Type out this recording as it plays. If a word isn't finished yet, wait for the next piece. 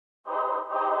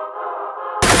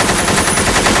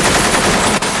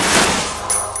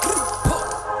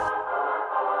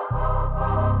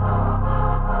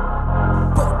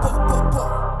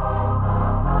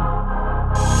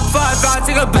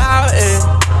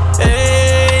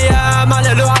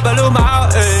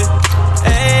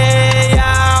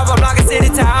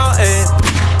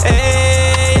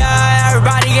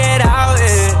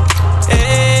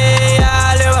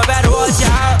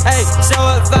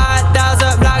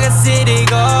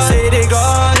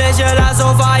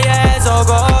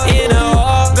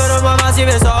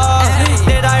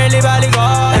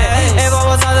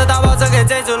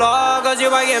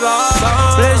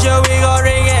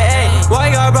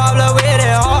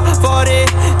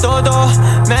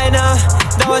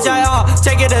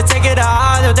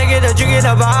in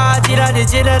the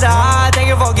bar, thank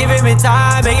you for giving me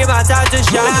time, making my time to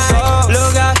shine.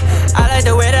 Look up, I like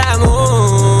the way that I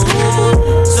move.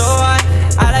 So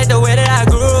I like the way that I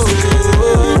groove.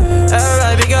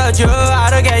 Everybody because you, I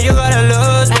don't care, you gonna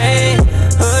lose me.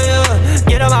 Who you?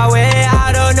 Get on my way,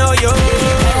 I don't know you.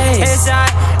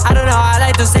 Inside, I don't know, I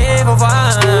like to save for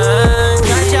fun.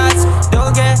 Gunshots,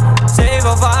 don't get save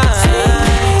for fun.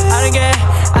 I don't care,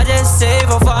 I just save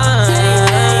for fun.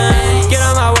 Get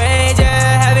on my way, just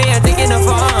heavy and thinking of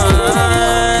fun.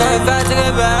 Going back to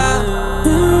get back.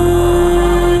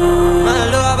 Man, I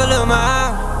love a little more.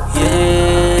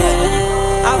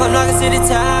 Yeah, I'm from City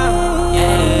town.